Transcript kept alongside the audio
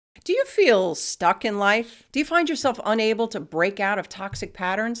Do you feel stuck in life? Do you find yourself unable to break out of toxic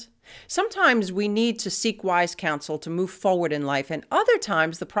patterns? Sometimes we need to seek wise counsel to move forward in life, and other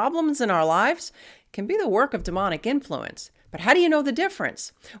times the problems in our lives can be the work of demonic influence. But how do you know the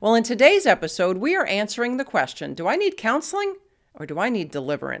difference? Well, in today's episode, we are answering the question, do I need counseling or do I need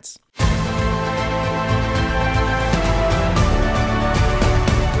deliverance?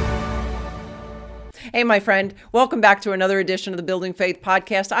 Hey, my friend, welcome back to another edition of the Building Faith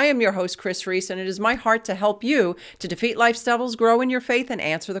podcast. I am your host, Kris Reece, and it is my heart to help you to defeat life's devils, grow in your faith, and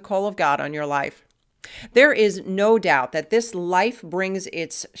answer the call of God on your life. There is no doubt that this life brings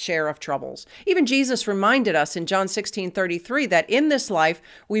its share of troubles. Even Jesus reminded us in John 16:33 that in this life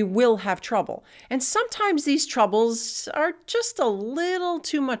we will have trouble. And sometimes these troubles are just a little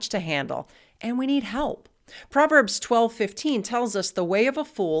too much to handle, and we need help. Proverbs 12:15 tells us the way of a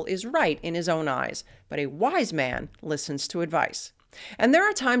fool is right in his own eyes, but a wise man listens to advice. And there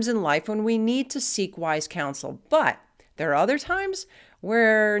are times in life when we need to seek wise counsel, but there are other times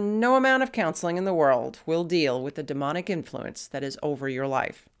where no amount of counseling in the world will deal with the demonic influence that is over your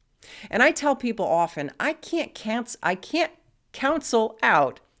life. And I tell people often, I can't counsel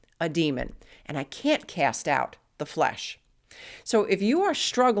out a demon, and I can't cast out the flesh. So if you are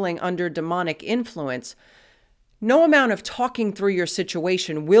struggling under demonic influence, no amount of talking through your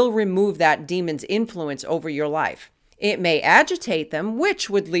situation will remove that demon's influence over your life. It may agitate them, which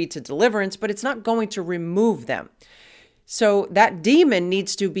would lead to deliverance, but it's not going to remove them. So that demon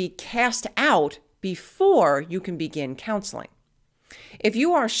needs to be cast out before you can begin counseling. If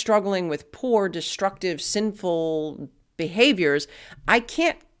you are struggling with poor, destructive, sinful behaviors, I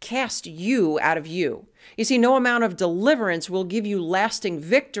can't cast you out of you. You see, no amount of deliverance will give you lasting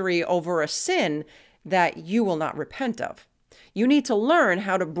victory over a sin that you will not repent of. You need to learn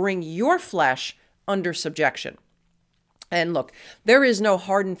how to bring your flesh under subjection. And look, there is no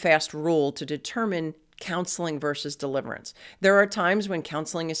hard and fast rule to determine counseling versus deliverance. There are times when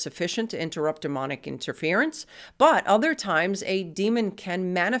counseling is sufficient to interrupt demonic interference, but other times a demon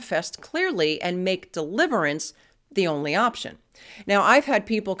can manifest clearly and make deliverance the only option. Now, I've had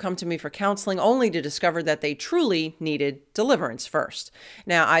people come to me for counseling only to discover that they truly needed deliverance first.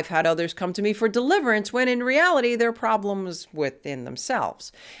 Now, I've had others come to me for deliverance when in reality their problem was within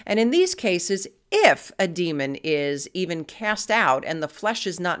themselves. And in these cases, if a demon is even cast out and the flesh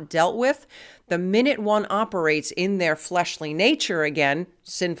is not dealt with, the minute one operates in their fleshly nature again,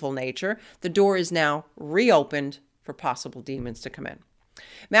 sinful nature, the door is now reopened for possible demons to come in.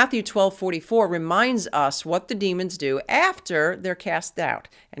 Matthew 12:44 reminds us what the demons do after they're cast out.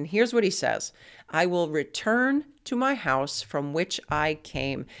 And here's what he says, I will return to my house from which I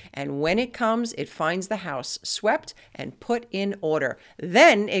came. And when it comes, it finds the house swept and put in order.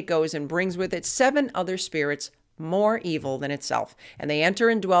 Then it goes and brings with it 7 other spirits more evil than itself. And they enter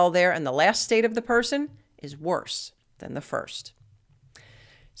and dwell there, and the last state of the person is worse than the first.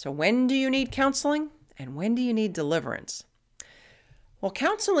 So when do you need counseling? And when do you need deliverance? Well,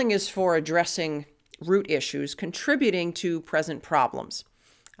 counseling is for addressing root issues contributing to present problems,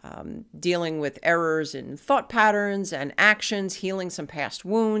 dealing with errors in thought patterns and actions, healing some past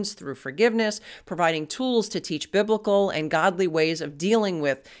wounds through forgiveness, providing tools to teach biblical and godly ways of dealing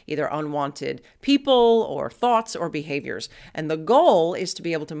with either unwanted people or thoughts or behaviors. And the goal is to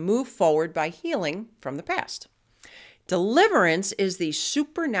be able to move forward by healing from the past. Deliverance is the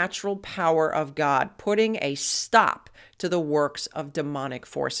supernatural power of God putting a stop to the works of demonic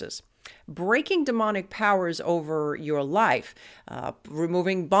forces. Breaking demonic powers over your life,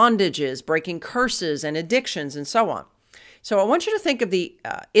 removing bondages, breaking curses and addictions, and so on. So I want you to think of the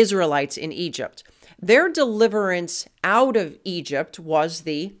Israelites in Egypt. Their deliverance out of Egypt was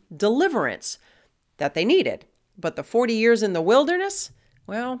the deliverance that they needed. But the 40 years in the wilderness,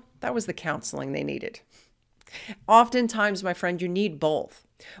 well, that was the counseling they needed. Oftentimes, my friend, you need both.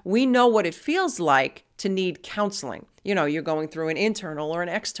 We know what it feels like to need counseling. You know, you're going through an internal or an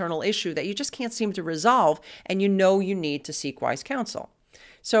external issue that you just can't seem to resolve, and you know you need to seek wise counsel.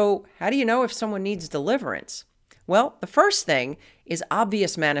 So how do you know if someone needs deliverance? Well, the first thing is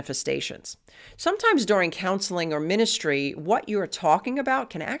obvious manifestations. Sometimes during counseling or ministry, what you're talking about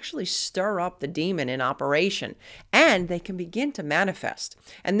can actually stir up the demon in operation, and they can begin to manifest.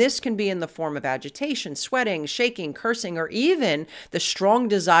 And this can be in the form of agitation, sweating, shaking, cursing, or even the strong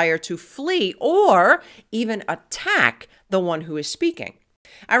desire to flee or even attack the one who is speaking.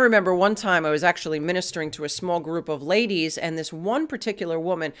 I remember one time I was actually ministering to a small group of ladies, and this one particular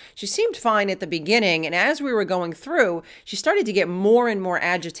woman, she seemed fine at the beginning, and as we were going through, she started to get more and more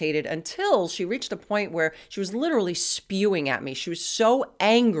agitated until she reached a point where she was literally spewing at me. She was so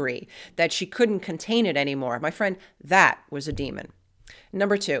angry that she couldn't contain it anymore. My friend, that was a demon.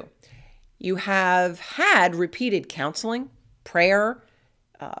 Number 2, you have had repeated counseling, prayer,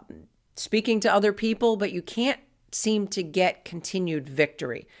 speaking to other people, but you can't seem to get continued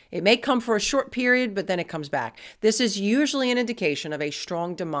victory. It may come for a short period, but then it comes back. This is usually an indication of a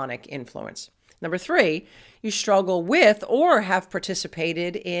strong demonic influence. Number 3, you struggle with or have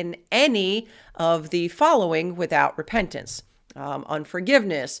participated in any of the following without repentance.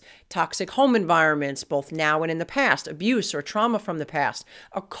 Unforgiveness, toxic home environments, both now and in the past, abuse or trauma from the past,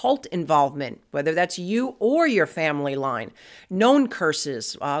 occult involvement, whether that's you or your family line, known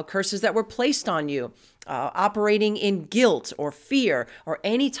curses, curses that were placed on you, operating in guilt or fear or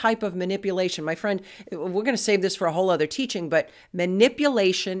any type of manipulation. My friend, we're going to save this for a whole other teaching, but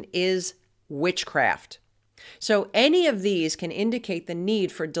manipulation is witchcraft. So any of these can indicate the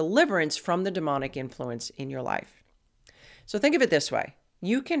need for deliverance from the demonic influence in your life. So think of it this way.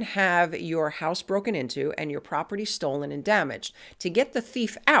 You can have your house broken into and your property stolen and damaged. To get the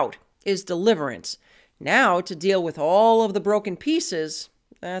thief out is deliverance. Now, to deal with all of the broken pieces,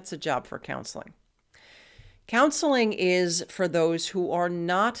 that's a job for counseling. Counseling is for those who are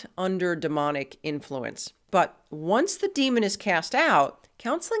not under demonic influence. But once the demon is cast out,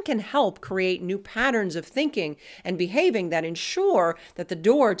 counseling can help create new patterns of thinking and behaving that ensure that the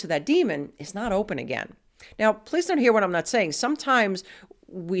door to that demon is not open again. Now, please don't hear what I'm not saying. Sometimes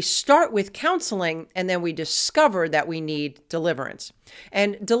we start with counseling and then we discover that we need deliverance.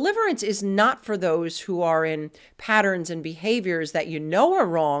 And deliverance is not for those who are in patterns and behaviors that you know are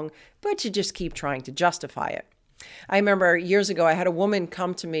wrong, but you just keep trying to justify it. I remember years ago, I had a woman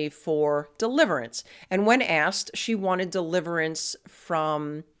come to me for deliverance. And when asked, she wanted deliverance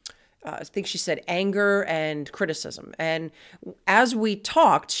from I think she said anger and criticism. And as we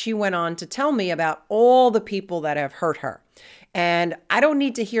talked, she went on to tell me about all the people that have hurt her. And I don't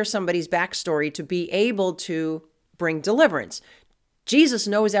need to hear somebody's backstory to be able to bring deliverance. Jesus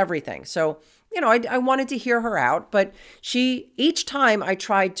knows everything. So, I wanted to hear her out, but each time I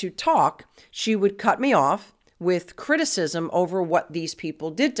tried to talk, she would cut me off with criticism over what these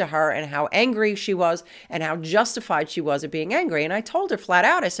people did to her and how angry she was and how justified she was at being angry. And I told her flat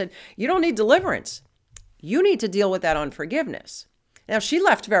out, I said, you don't need deliverance. You need to deal with that unforgiveness. Now, she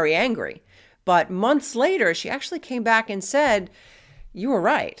left very angry, but months later, she actually came back and said, you were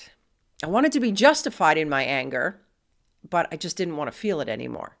right. I wanted to be justified in my anger, but I just didn't want to feel it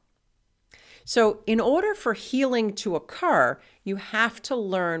anymore. So in order for healing to occur, you have to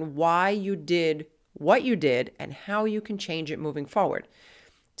learn why you did what you did and how you can change it moving forward.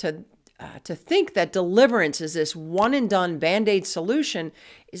 To think that deliverance is this one and done Band-Aid solution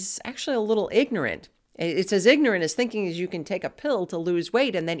is actually a little ignorant. It's as ignorant as thinking as you can take a pill to lose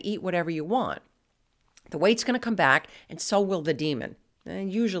weight and then eat whatever you want. The weight's going to come back and so will the demon,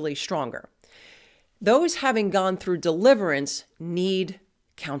 and usually stronger. Those having gone through deliverance need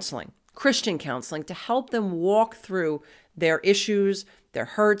counseling, Christian counseling, to help them walk through their issues, their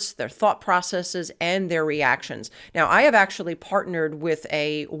hurts, their thought processes, and their reactions. Now, I have actually partnered with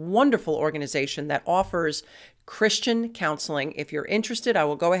a wonderful organization that offers Christian counseling. If you're interested, I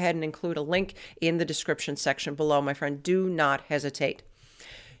will go ahead and include a link in the description section below. My friend, do not hesitate.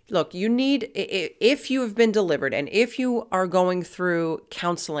 Look, if you have been delivered and if you are going through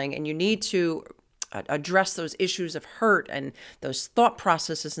counseling and you need to address those issues of hurt and those thought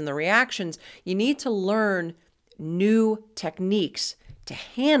processes and the reactions, you need to learn new techniques to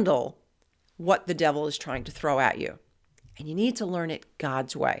handle what the devil is trying to throw at you. And you need to learn it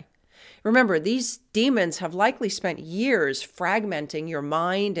God's way. Remember, these demons have likely spent years fragmenting your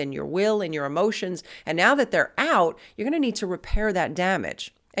mind and your will and your emotions. And now that they're out, you're going to need to repair that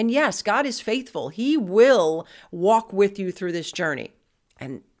damage. And yes, God is faithful. He will walk with you through this journey.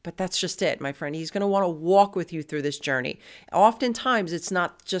 But that's just it, my friend. He's going to want to walk with you through this journey. Oftentimes, it's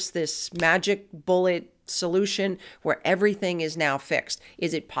not just this magic bullet solution where everything is now fixed.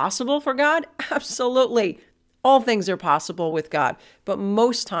 Is it possible for God? Absolutely. All things are possible with God. But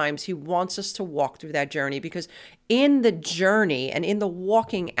most times, He wants us to walk through that journey because in the journey and in the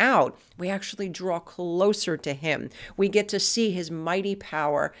walking out, we actually draw closer to Him. We get to see His mighty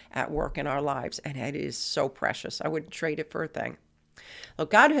power at work in our lives. And it is so precious. I wouldn't trade it for a thing. Look,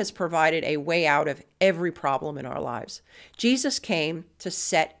 God has provided a way out of every problem in our lives. Jesus came to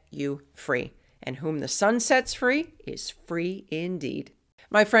set you free, and whom the Son sets free is free indeed.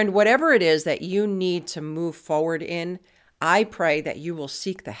 My friend, whatever it is that you need to move forward in, I pray that you will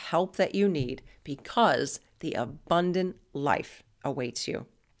seek the help that you need because the abundant life awaits you.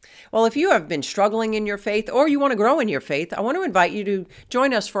 Well, if you have been struggling in your faith or you want to grow in your faith, I want to invite you to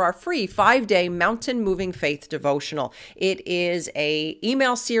join us for our free 5-day Mountain Moving Faith Devotional. It is an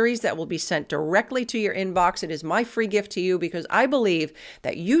email series that will be sent directly to your inbox. It is my free gift to you because I believe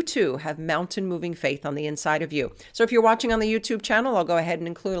that you too have mountain moving faith on the inside of you. So if you're watching on the YouTube channel, I'll go ahead and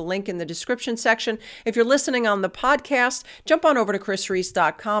include a link in the description section. If you're listening on the podcast, jump on over to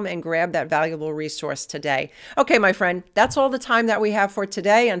KrisReece.com and grab that valuable resource today. Okay, my friend, that's all the time that we have for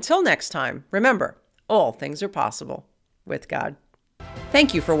today. Until next time, remember, all things are possible with God.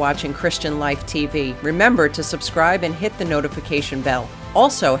 Thank you for watching Christian Life TV. Remember to subscribe and hit the notification bell.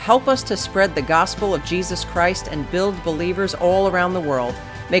 Also, help us to spread the gospel of Jesus Christ and build believers all around the world.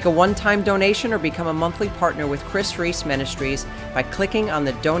 Make a one-time donation or become a monthly partner with Kris Reece Ministries by clicking on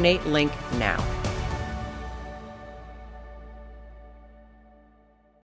the donate link now.